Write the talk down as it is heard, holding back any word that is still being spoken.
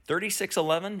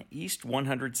3611 East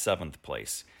 107th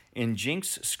Place in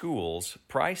Jinx Schools,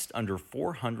 priced under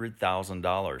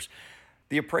 $400,000.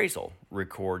 The appraisal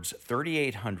records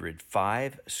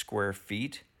 3,805 square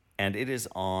feet, and it is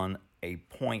on a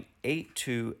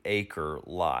 0.82 acre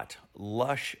lot,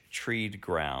 lush treed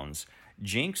grounds,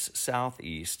 Jinx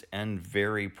Southeast, and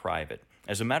very private.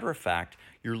 As a matter of fact,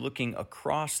 you're looking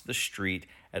across the street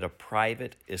at a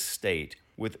private estate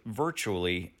with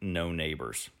virtually no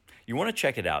neighbors. You want to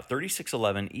check it out,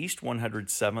 3611 East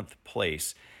 107th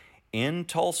Place in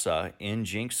Tulsa in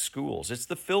Jinx Schools. It's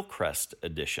the Philcrest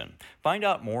edition. Find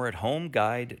out more at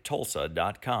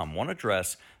homeguidetulsa.com. One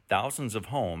address, thousands of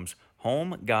homes,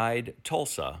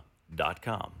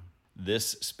 homeguidetulsa.com.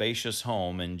 This spacious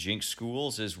home in Jinx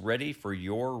Schools is ready for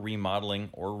your remodeling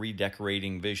or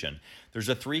redecorating vision. There's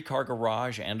a 3-car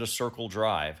garage and a circle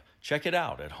drive. Check it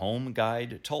out at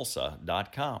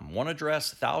homeguidetulsa.com. One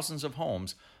address, thousands of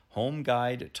homes,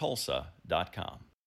 homeguidetulsa.com.